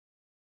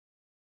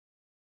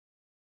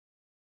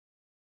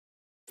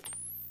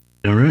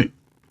All right.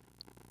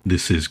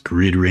 This is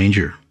Grid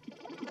Ranger.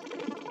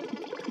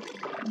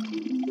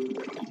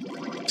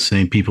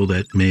 Same people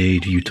that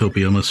made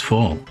Utopia Must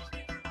Fall.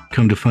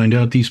 Come to find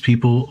out, these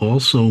people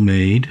also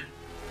made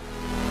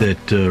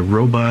that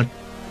robot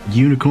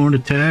unicorn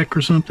attack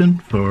or something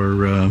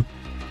for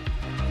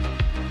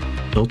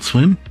Adult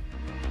Swim.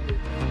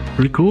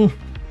 Pretty cool.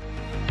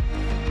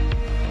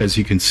 As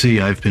you can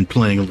see, I've been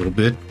playing a little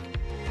bit.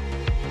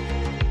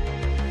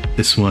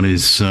 This one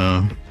is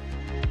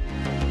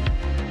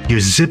you're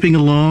zipping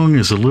along.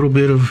 There's a little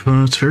bit of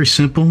it's very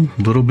simple,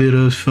 a little bit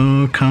of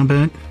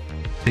combat.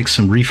 Takes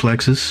some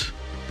reflexes,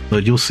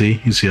 but you'll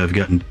see. You see, I've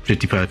gotten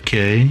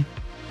 55k.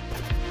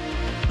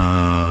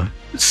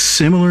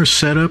 Similar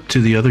setup to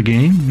the other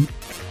game.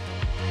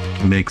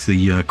 Make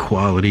the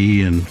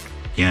quality and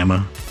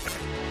gamma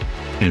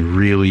and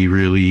really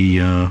really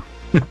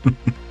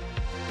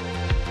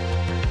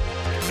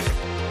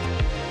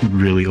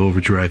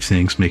overdrive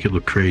things, make it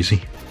look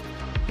crazy.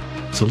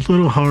 It's a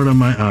little hard on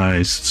my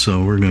eyes,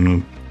 so we're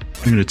gonna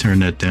turn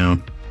that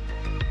down.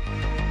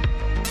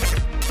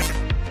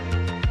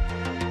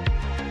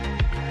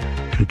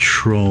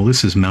 Control.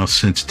 This is mouse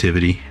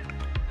sensitivity.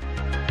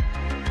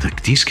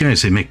 These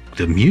guys, they make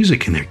the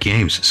music in their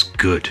games is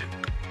good.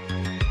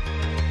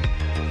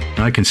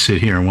 I can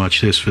sit here and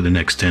watch this for the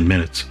next 10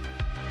 minutes.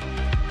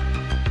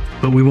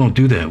 But we won't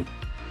do that.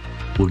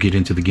 We'll get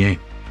into the game.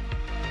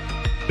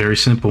 Very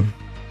simple.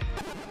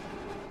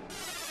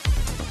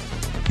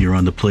 You're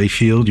on the play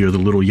field. You're the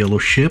little yellow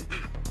ship.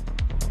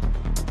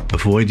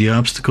 Avoid the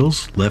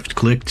obstacles. Left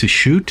click to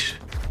shoot.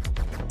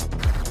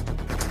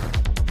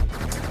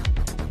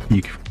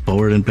 You can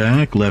forward and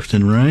back, left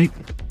and right.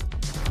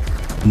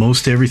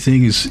 Most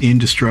everything is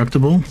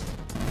indestructible,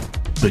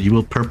 but you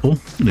will purple.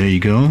 There you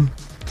go.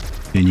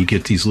 And you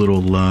get these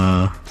little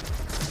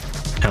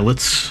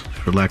pellets,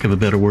 for lack of a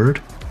better word.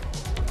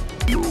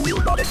 You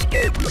will not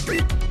escape the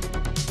fate.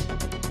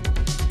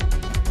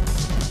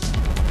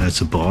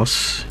 That's a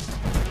boss.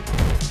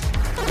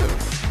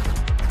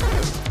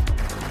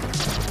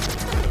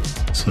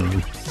 So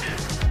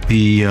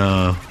the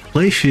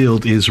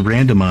playfield is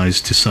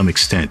randomized to some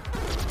extent.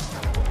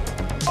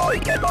 I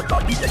cannot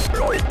not be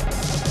destroyed.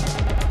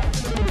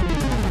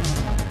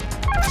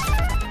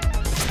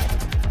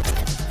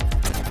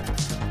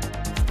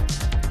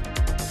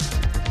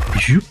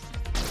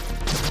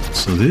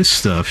 So this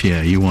stuff,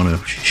 yeah, you want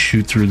to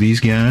shoot through these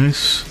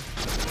guys.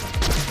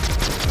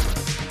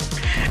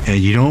 And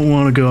you don't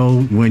want to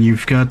go when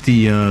you've got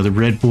the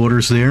red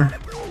borders there.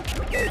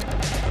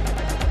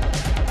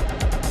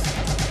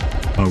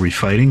 Are we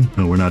fighting?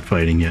 No, we're not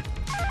fighting yet.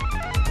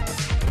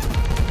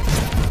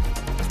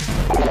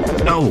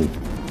 No!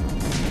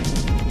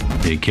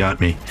 It got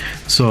me.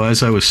 So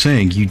as I was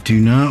saying, you do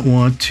not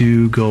want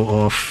to go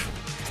off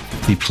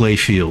the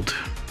playfield.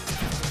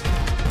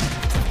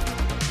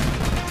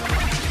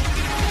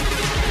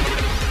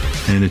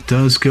 And it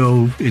does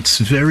go, it's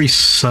very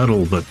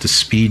subtle, but the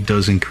speed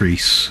does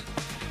increase.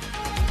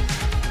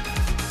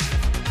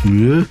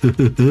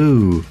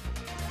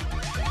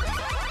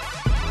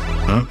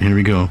 Oh, here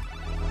we go.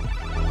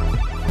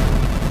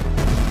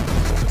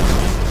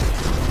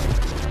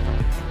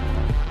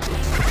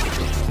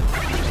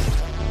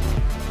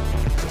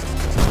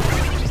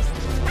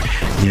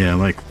 Yeah,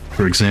 like,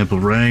 for example,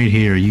 right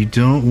here, you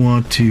don't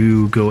want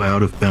to go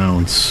out of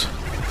bounds.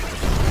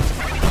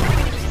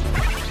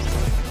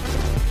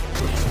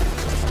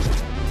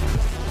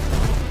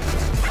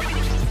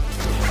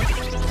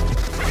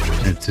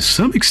 And to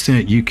some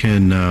extent, you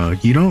can,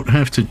 you don't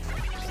have to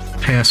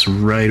pass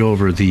right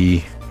over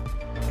the,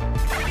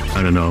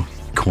 I don't know,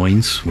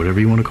 coins, whatever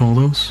you want to call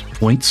those,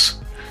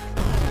 points,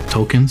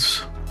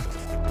 tokens.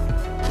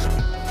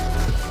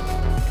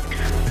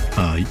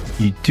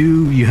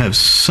 You have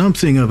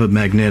something of a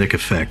magnetic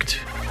effect.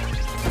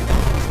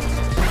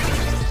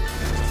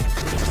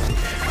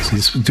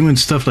 See, doing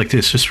stuff like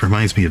this just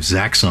reminds me of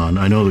Zaxxon.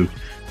 I know the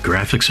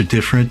graphics are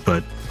different,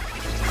 but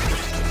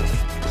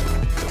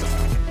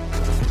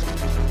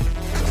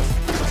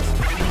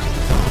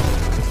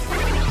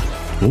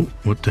oh,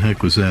 what the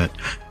heck was that?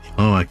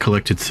 Oh, I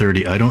collected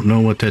 30. I don't know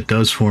what that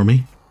does for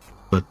me,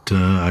 but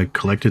I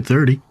collected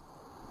 30.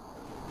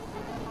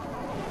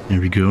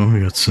 There we go. We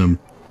got some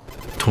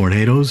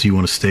tornadoes. You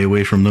want to stay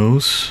away from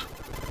those.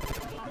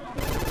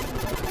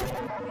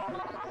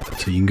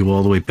 So you can go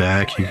all the way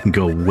back. You can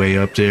go way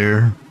up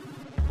there.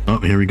 Oh,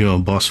 here we go.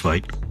 Boss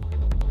fight.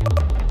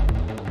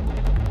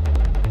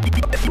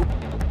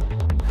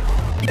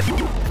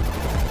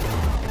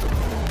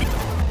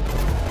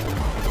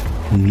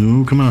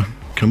 No, come on.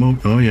 Come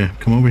over. Oh, yeah.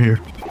 Come over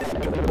here.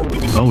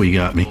 Oh, he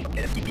got me.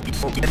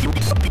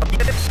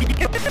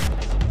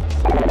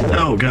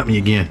 Oh, got me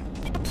again.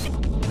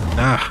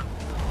 Ah.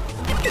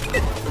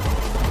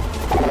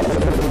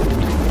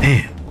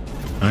 Man,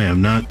 I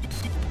am not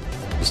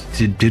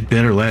did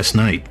better last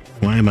night.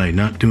 Why am I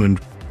not doing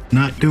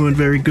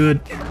very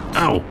good?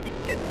 Ow.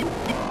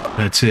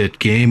 That's it.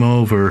 Game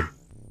over.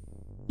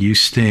 You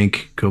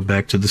stink. Go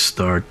back to the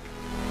start.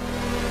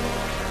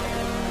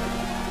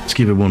 Let's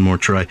give it one more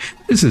try.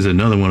 This is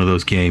another one of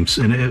those games,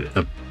 and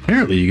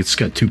apparently it's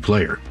got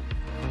 2-player.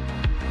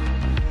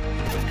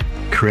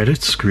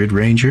 Credits, Grid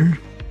Ranger,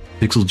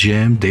 Pixel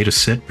Jam, Data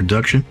Set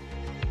Reduction,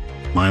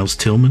 Miles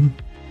Tillman,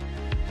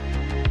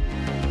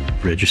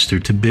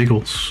 registered to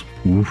Biggles.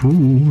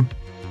 Woohoo!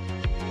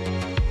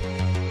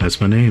 That's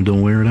my name,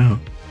 don't wear it out.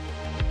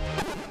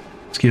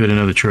 Let's give it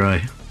another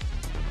try.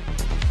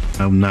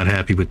 I'm not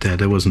happy with that,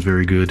 that wasn't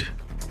very good.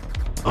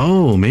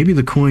 Oh, maybe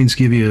the coins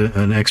give you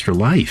an extra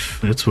life.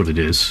 That's what it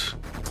is.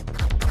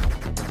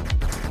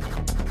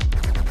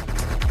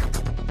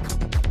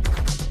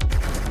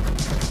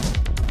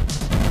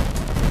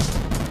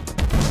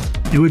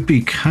 It would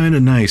be kind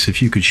of nice if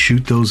you could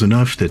shoot those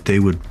enough that they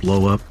would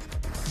blow up.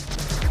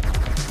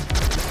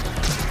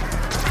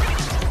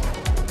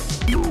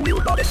 You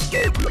will not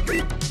escape the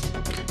grid.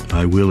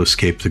 I will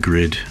escape the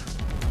grid.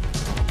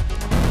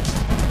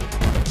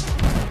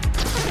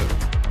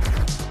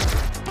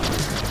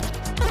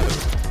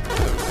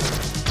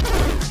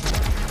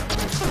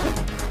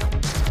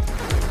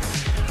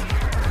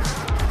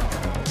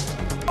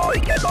 I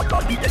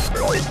cannot be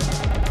destroyed.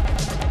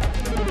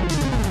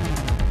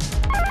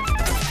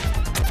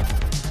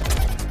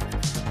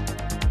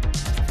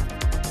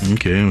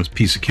 Okay, it was a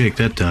piece of cake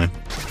that time.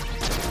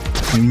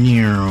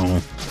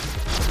 Meow.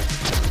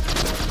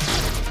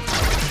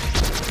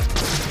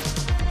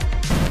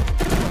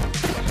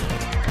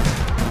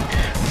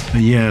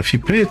 But yeah, if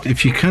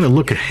you kind of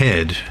look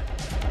ahead,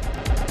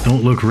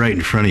 don't look right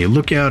in front of you.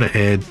 Look out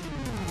ahead.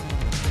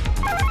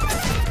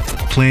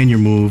 Plan your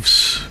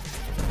moves.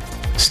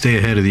 Stay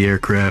ahead of the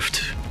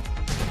aircraft.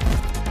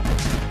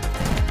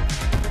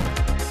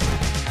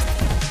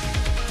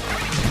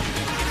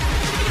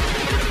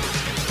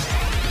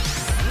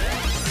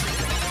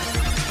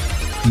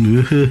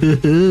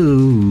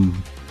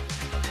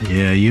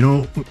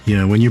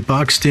 Yeah, when you're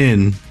boxed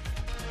in,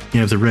 you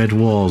have the red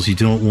walls, you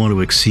don't want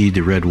to exceed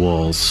the red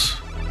walls.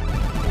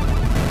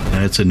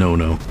 That's a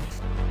no-no.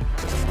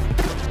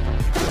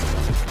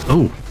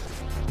 Oh!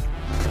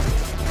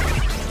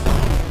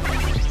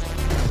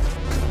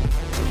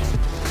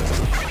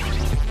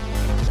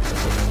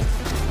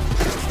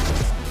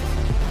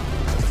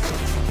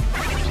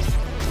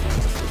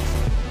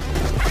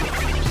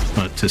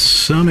 But to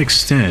some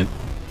extent,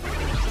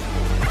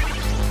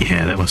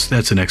 yeah,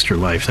 that's an extra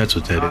life. That's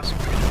what that is.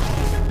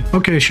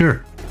 Okay,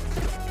 sure.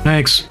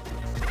 Thanks.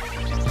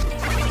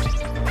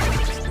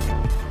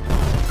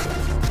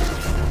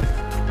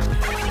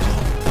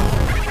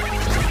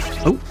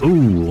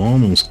 Oh,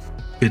 almost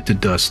bit the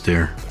dust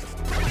there.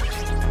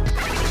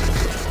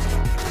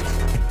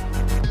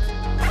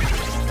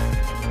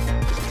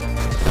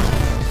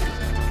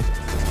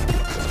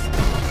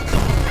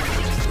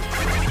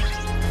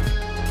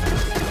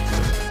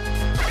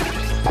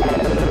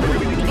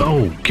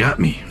 Oh, got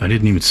me. I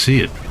didn't even see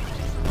it.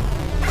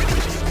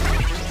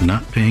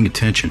 Not paying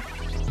attention.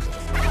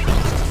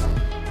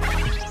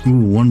 Ooh,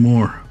 one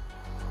more.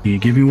 Can you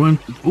give me one?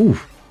 Ooh,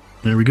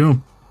 there we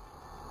go.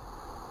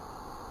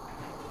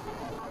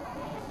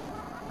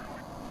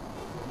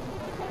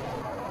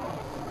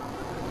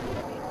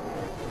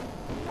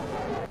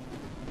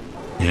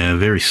 Yeah,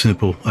 very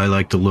simple. I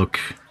like the look.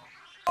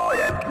 I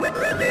am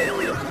clever and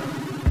alien.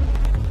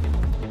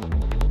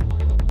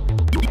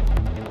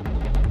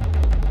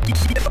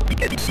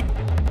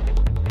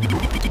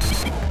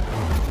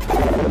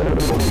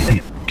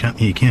 Got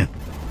me again.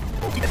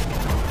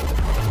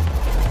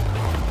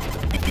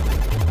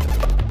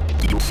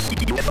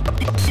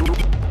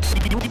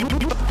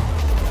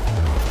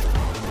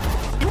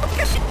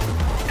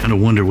 Kind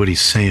of wonder what he's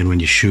saying when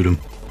you shoot him.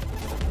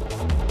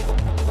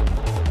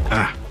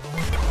 Ah.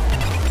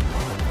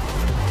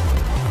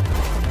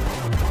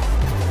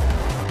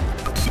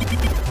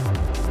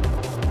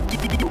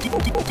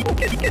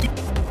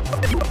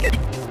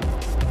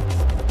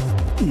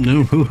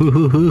 No.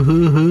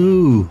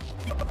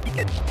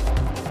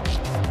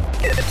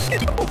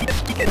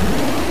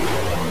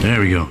 There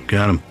we go.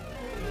 Got him.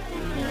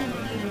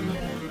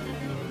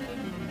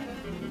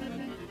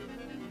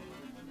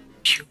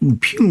 Pew,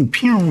 pew,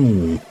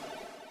 pew.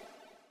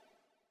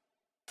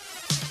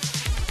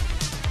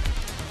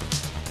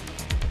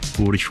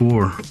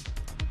 $44.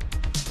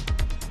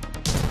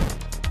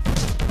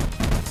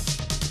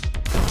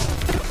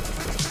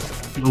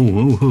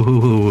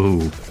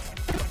 Oh.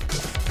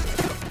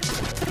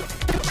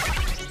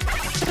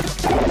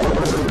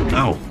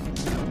 Ow.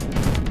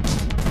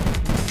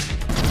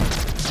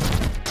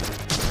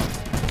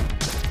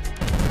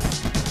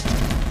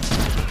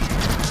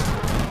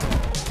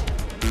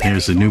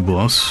 Here's the new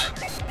boss.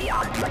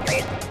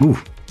 Ooh.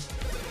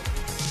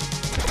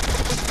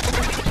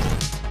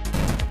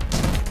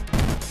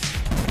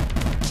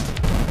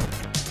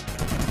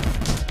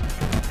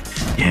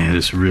 Yeah,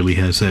 this really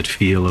has that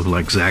feel of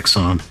like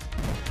Zaxxon.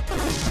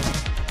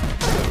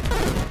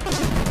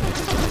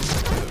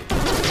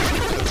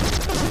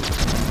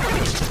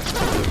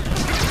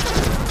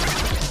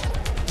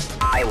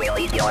 I will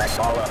eat your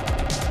soul.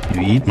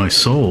 You eat my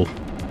soul?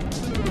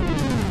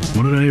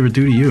 What did I ever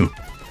do to you?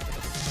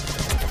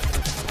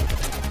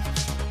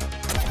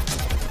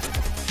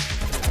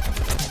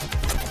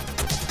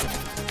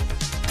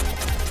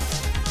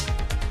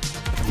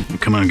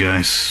 Come on,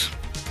 guys.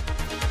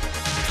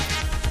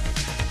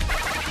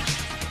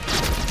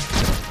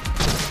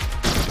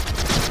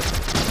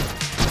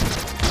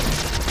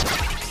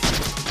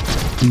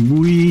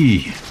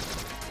 Wee.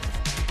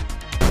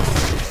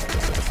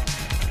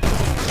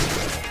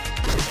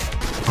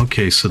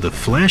 Okay, so the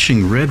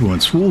flashing red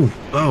ones. Whoa.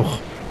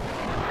 Oh,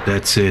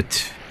 that's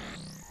it.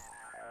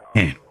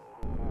 Man.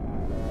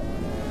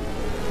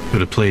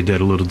 Could have played that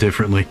a little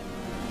differently.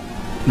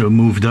 You know,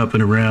 moved up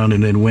and around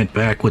and then went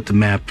back with the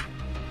map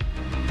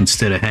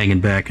instead of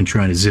hanging back and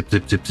trying to zip,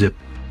 zip, zip, zip.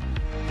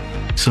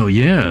 So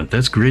yeah,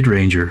 that's Grid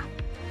Ranger.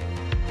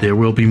 There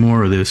will be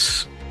more of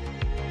this.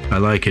 I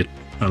like it.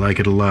 I like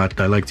it a lot.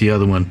 I like the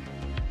other one.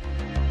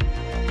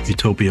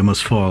 Utopia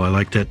Must Fall. I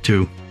like that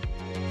too.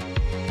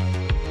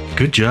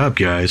 Good job,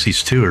 guys.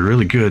 These two are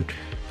really good.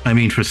 I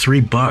mean, for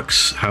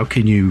 $3, how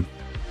can you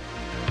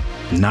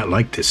not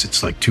like this?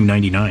 It's like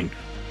 $2.99.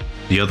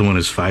 The other one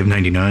is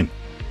 $5.99.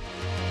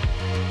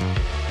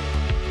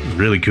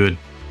 Really good.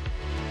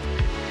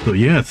 So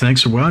yeah,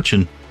 thanks for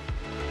watching.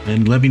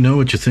 And let me know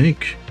what you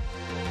think.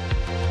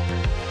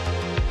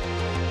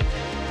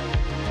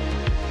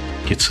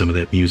 Get some of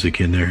that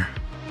music in there.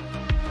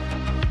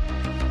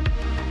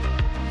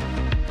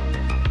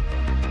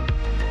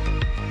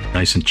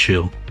 Nice and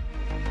chill.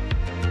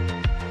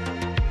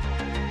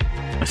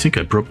 I think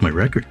I broke my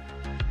record.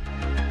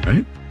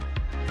 Right?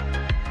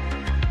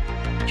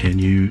 Can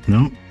you...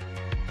 No?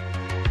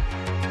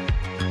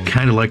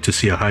 Kind of like to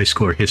see a high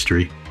score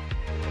history.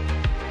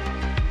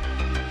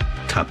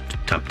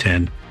 Top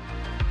 10.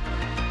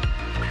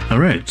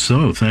 Alright,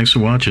 so thanks for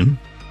watching.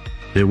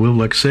 There will,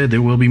 like I said,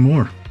 there will be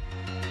more.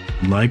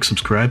 Like,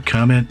 subscribe,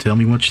 comment, tell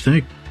me what you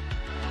think.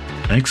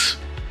 Thanks.